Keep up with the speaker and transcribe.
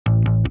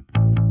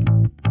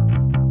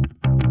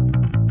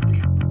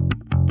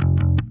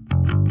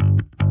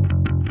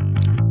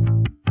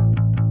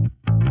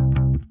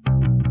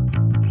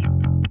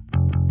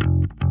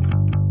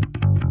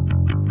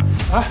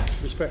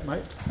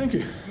Thank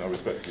you. No,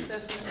 respect you.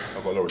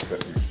 I've got a lot of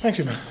respect for you. Thank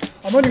you, man.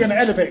 I'm only going to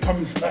elevate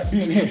coming, like,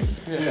 being here.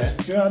 Yeah.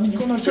 Do you know what I mean?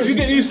 You've got no choice. If you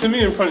get used to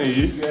me in front of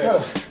you,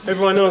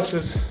 everyone else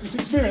is it's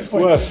experience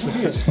point. worse.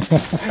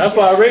 That's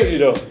why I rate you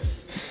though.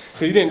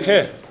 Because you didn't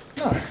care.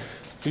 No.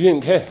 You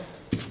didn't care.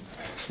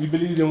 You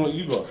believed in what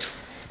you got.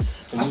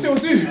 I still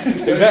do.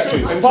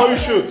 Exactly. And so you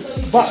should.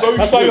 But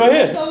that's why you're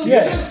here.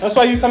 Yeah. That's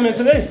why you come here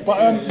today.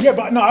 But yeah,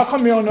 but no, I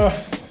come here on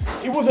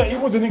it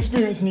was an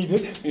experience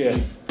needed. Yeah.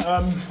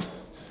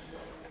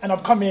 And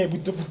I've come here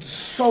with the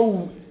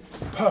sole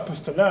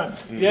purpose to learn.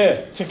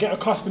 Yeah. To get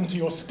accustomed to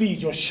your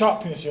speed, your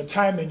sharpness, your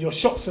timing, your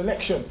shot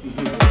selection.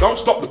 Don't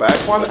stop the bag,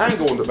 find the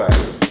angle on the bag.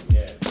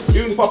 Yeah.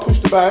 Even if I push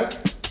the bag,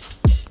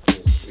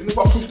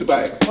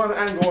 find the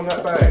angle on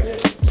that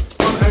bag.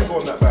 Find the angle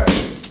on that bag.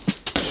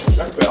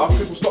 That's better.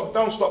 People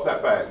don't stop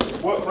that bag.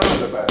 Work around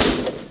the bag.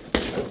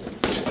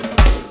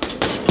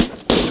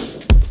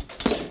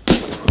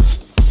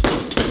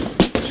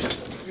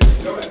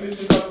 You know that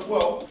missing as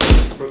well?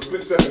 For a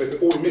split second, they can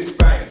all miss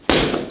bang.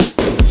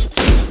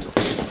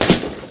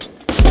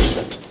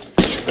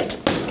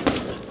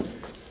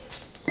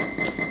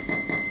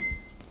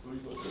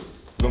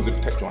 As long as it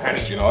protects your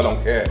hands, you know, I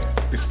don't care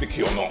if it's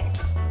sticky or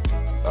not.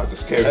 I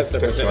just care if it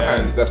protects your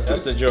hands.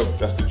 That's the job.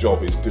 That's the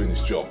job, it's doing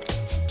its job.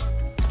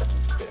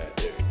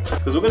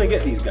 Because we're going to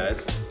get these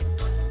guys.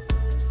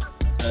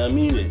 And I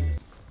mean it.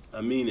 I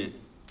mean it.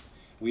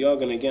 We are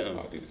going to get them.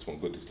 I did this one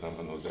good this time.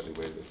 I know exactly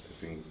where the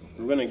things.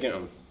 We're going to get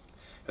them.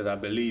 Because I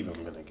believe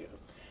I'm going to get them.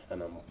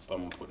 And I'm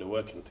going to put the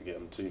work in to get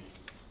them too.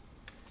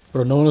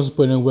 Bro, no one else is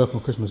putting in work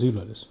on Christmas Eve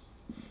like this.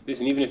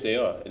 Listen, even if they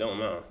are, it don't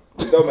matter.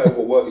 It don't matter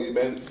what work you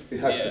meant, it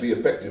has to be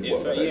effective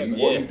work. Like that.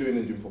 What are you doing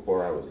in the gym for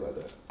 4 hours like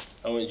that?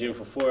 I went gym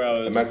for 4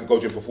 hours. A man could go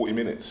gym for 40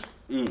 minutes.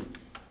 And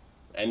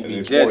be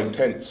it's dead. more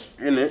intense.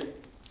 Innit?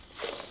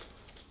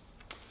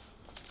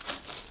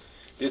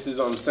 This is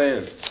what I'm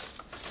saying.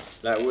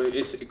 Like,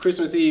 it's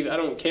Christmas Eve. I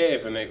don't care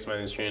if the next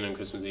man is training on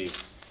Christmas Eve.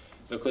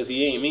 Because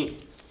he ain't me.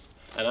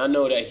 And I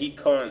know that he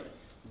can't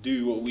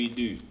do what we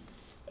do.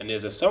 And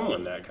there's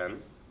someone that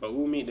can. But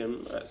we'll meet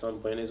them at some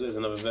point. There's always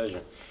another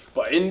version.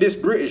 But in this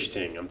British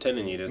thing, I'm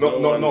telling you, there's no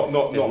one.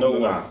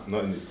 Not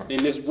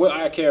in this. What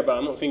I care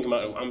about, I'm thinking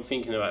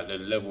about the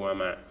level I'm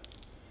at.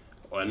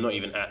 Or I'm not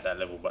even at that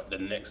level, but the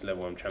next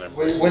level I'm trying to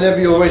bring. Whenever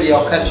you're ready,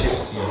 I'll catch you.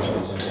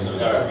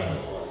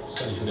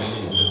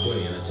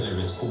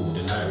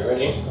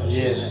 Ready?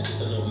 Yeah.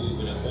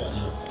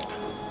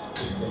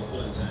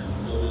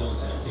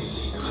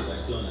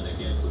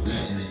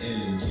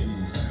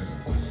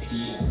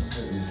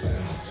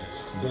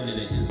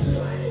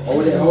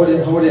 Hold it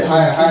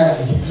higher. Up.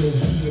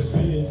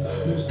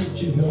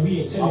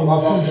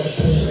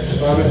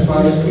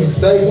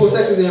 30 more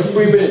seconds in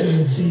 3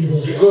 minutes.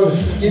 Keep going.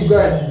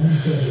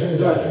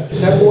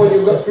 10 more,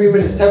 you've got 3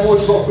 minutes. 10 more,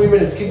 you've got 3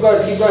 minutes. Keep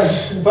going.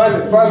 5 it.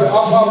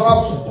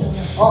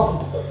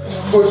 Up.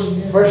 Push,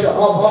 pressure,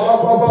 up.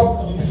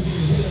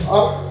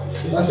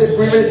 That's it,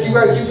 3 minutes. Keep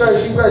going.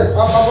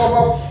 Up.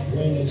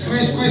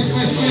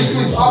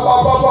 Squeeze. Up.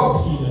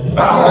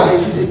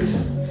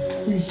 186.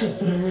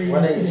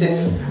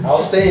 186. I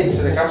was saying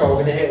to the camera,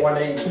 we're gonna hit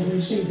 180. I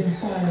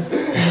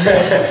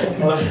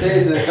was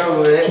saying to the camera,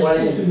 we're gonna hit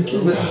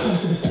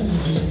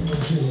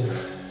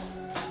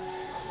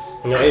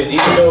 180.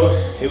 Even though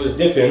it was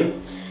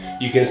dipping,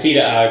 you can see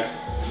that I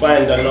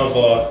find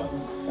another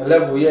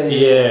level,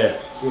 yeah.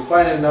 You'll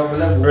find another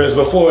level. Whereas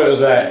before it was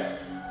like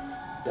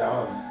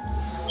down.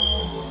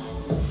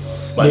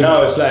 But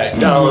now it's like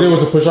down. I was able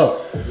to push up.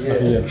 Yeah.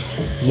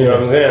 You know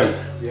what I'm saying?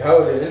 You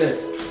held it, innit?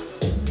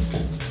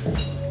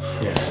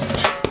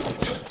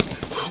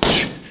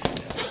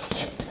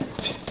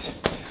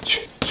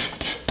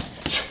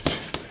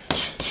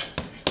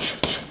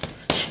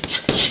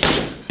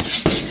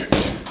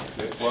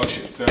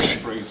 Working 7,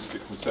 3,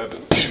 6 and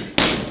 7.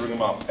 Bring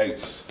them up, 8.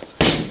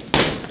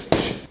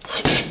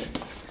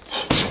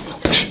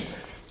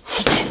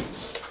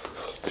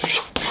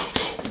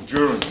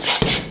 Endurance.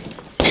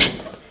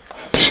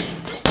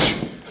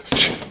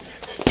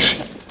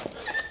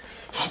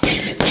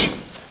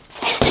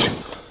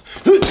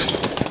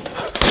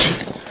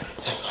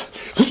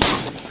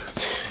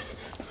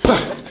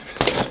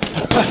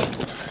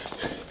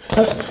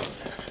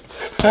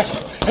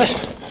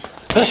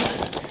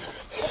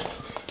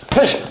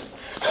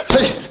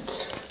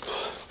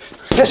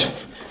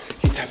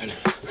 Keep tapping.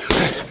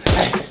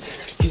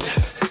 Keep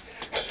tapping.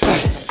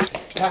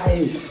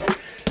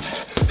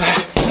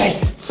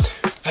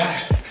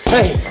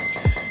 Hey.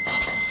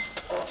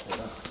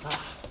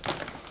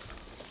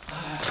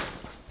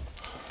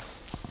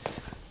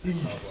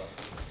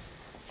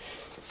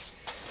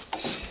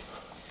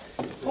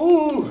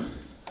 Ooh.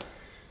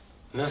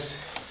 Nice.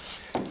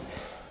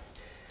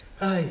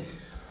 Hi.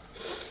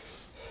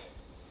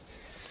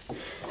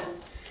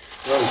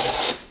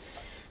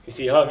 You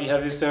see Harvey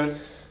have his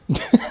turn?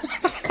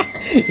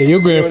 Yeah,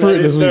 you're going through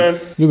it this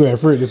week. You're going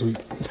through it this week.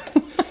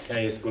 Yeah,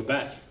 yes, we're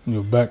back.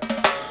 You're back.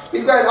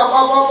 Keep going,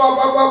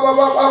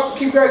 up.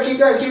 Keep going.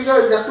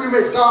 That's 3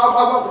 minutes. Go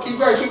up. Keep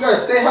going. Keep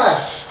going. Stay high.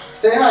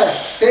 Stay high.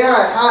 Stay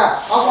high.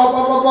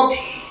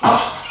 Up.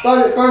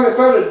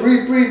 Firm it.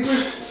 Breathe.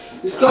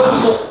 Let's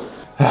go.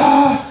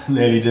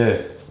 Nearly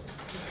there.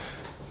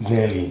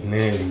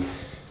 Nearly.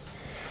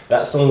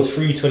 That song's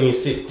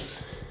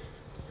 326.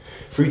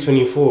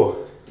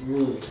 324.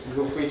 You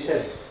go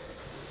 310.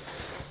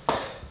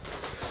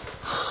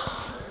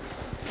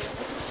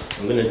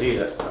 I'm gonna do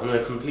that. I'm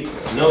gonna complete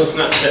it. No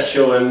Snapchat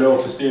show and no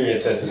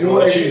posterior test. It's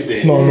not a Tuesday.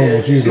 It's not a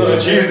normal Tuesday. It's not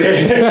a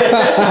Tuesday.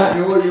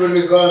 You know what? You would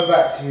be going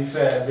back, to be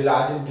fair, and be like,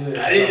 I didn't do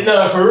it.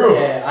 No, for real.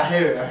 Yeah, I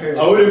hear it.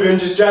 I would have been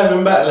just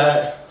driving back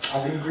like,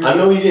 I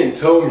know you didn't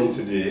tell me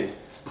to do it,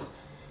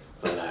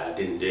 but like, I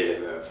didn't do it,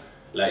 bro.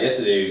 Like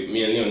yesterday,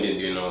 me and Leon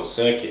didn't do no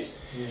circuit.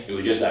 Yeah. It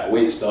was just like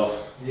weight stuff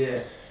Yeah.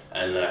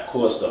 and like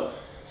core stuff.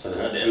 So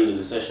then at the end of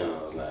the session,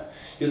 I was like,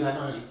 he was like,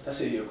 no, that's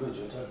it, you're good,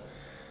 you're done.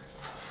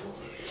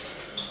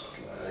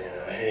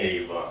 I hear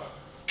you, but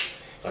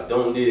if I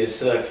don't do this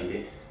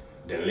circuit,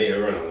 then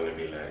later on I'm gonna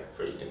be like,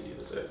 bro, you didn't do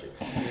the circuit.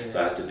 So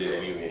I had to do it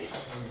anyway.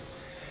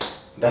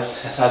 That's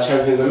how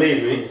champions are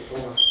made, mate.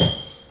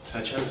 That's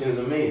how champions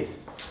are made.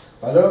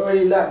 I don't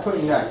really like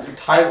putting like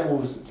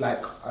titles,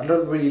 like I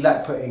don't really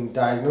like putting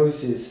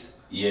diagnosis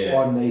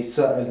on a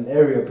certain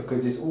area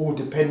because it's all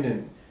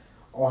dependent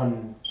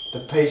on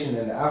the patient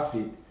and the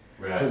athlete.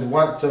 Because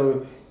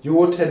so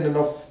your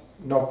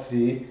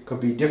tendinopathy could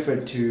be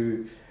different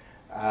to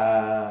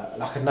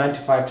like a 9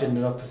 to 5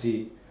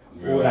 tendinopathy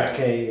or like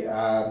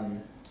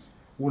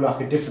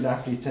a different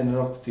athlete's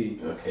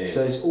tendinopathy. Okay.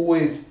 So it's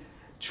always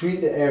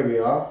treat the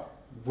area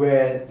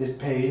where there's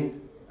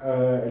pain,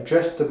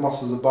 address the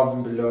muscles above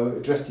and below,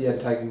 address the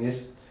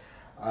antagonist.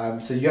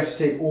 So you have to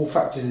take all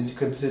factors into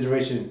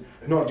consideration,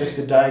 not just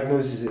the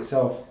diagnosis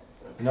itself.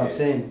 You know what I'm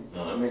saying?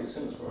 No, that makes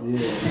sense, bro.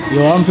 Yeah.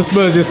 Yo, I'm to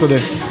Spurs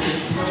yesterday.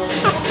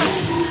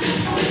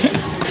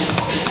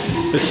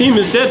 The team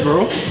is dead,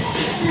 bro.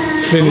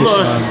 Finished,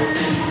 man.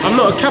 I'm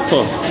not a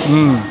capper.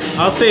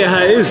 I'll say it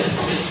how it is.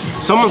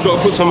 Someone's got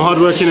to put some hard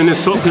work in this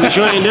top because it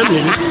sure ain't them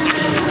niggas.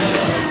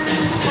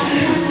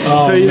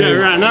 I'll tell you that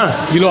right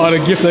now. You lot are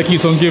the gift that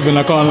keeps on giving,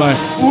 I can't lie.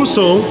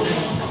 Also,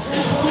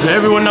 for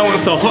everyone that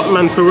wants the hot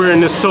man for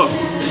wearing this top,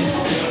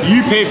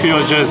 you pay for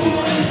your jersey.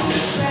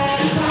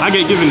 I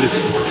get given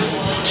this.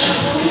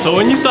 So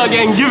when you start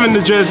getting given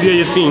the jersey of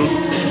your team,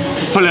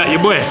 pull out your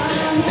boy.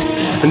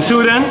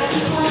 Until then,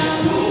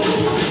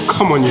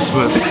 come on, you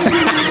Spurs.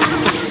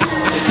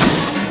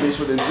 Make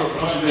sure they enjoy it.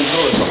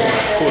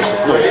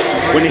 Of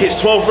course. When he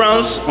hits 12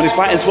 rounds, when he's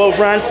fighting 12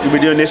 rounds, you'll be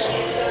doing this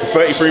for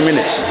 33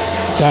 minutes.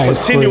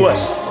 Continuous.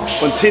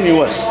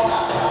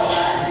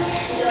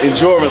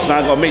 Endurance,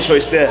 man. Gotta make sure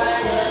it's there.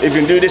 If you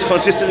can do this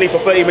consistently for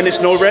 30 minutes,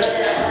 no rest,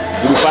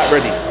 you'll be fight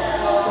ready.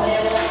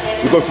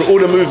 We go through all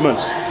the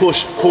movements: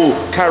 push, pull,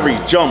 carry,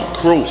 jump,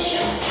 crawl.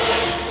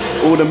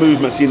 All the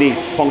movements you need,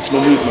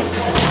 functional movements.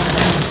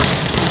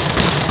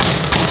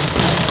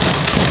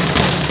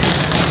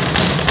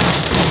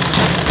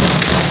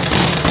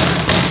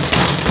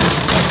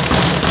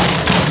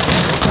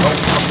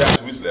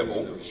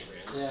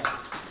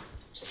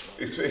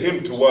 It's for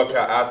him to work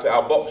out how to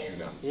outbox you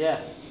now. Yeah.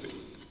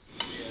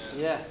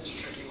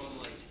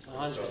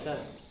 100%.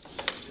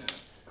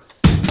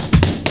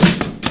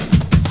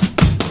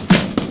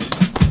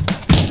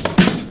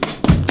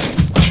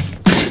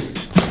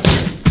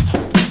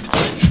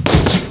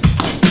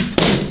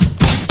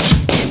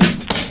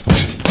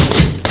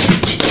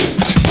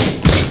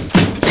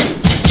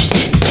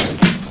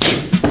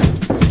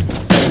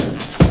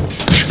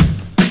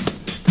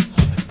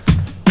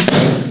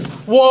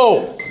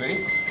 Whoa!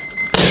 See?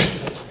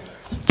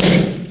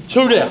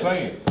 Chill there.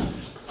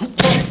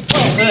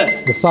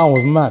 The sound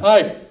was mad.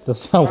 Hey. The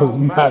sound was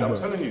mad, I'm bro.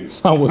 telling you. The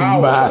sound was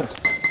mad.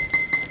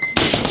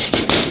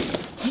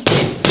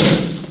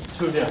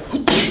 Chill there.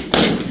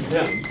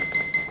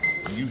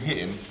 When you hit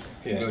him,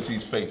 you're going to see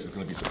his face is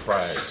going to be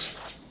surprised.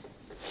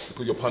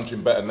 Because you're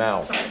punching better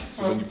now.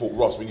 When you fought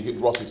Ross, when you hit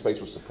Ross, his face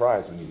was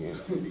surprised when you hit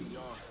him.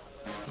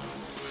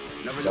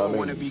 Never know,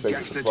 wanna be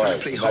gangster, trying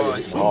to play Now you're hard.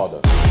 hitting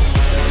harder.